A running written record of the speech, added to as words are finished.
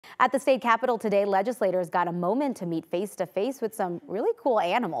At the state capitol today, legislators got a moment to meet face-to-face with some really cool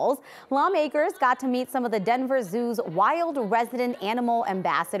animals. Lawmakers got to meet some of the Denver Zoo's wild resident animal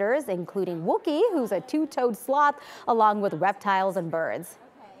ambassadors, including Wookiee, who's a two-toed sloth, along with reptiles and birds.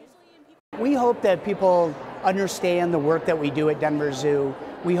 We hope that people understand the work that we do at Denver Zoo.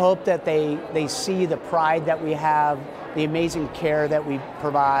 We hope that they see the pride that we have, the amazing care that we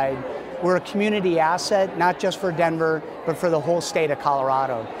provide. We're a community asset, not just for Denver, but for the whole state of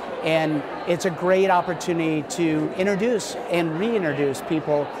Colorado. And it's a great opportunity to introduce and reintroduce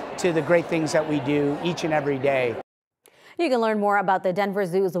people to the great things that we do each and every day. You can learn more about the Denver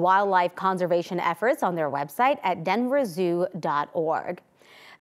Zoo's wildlife conservation efforts on their website at denverzoo.org.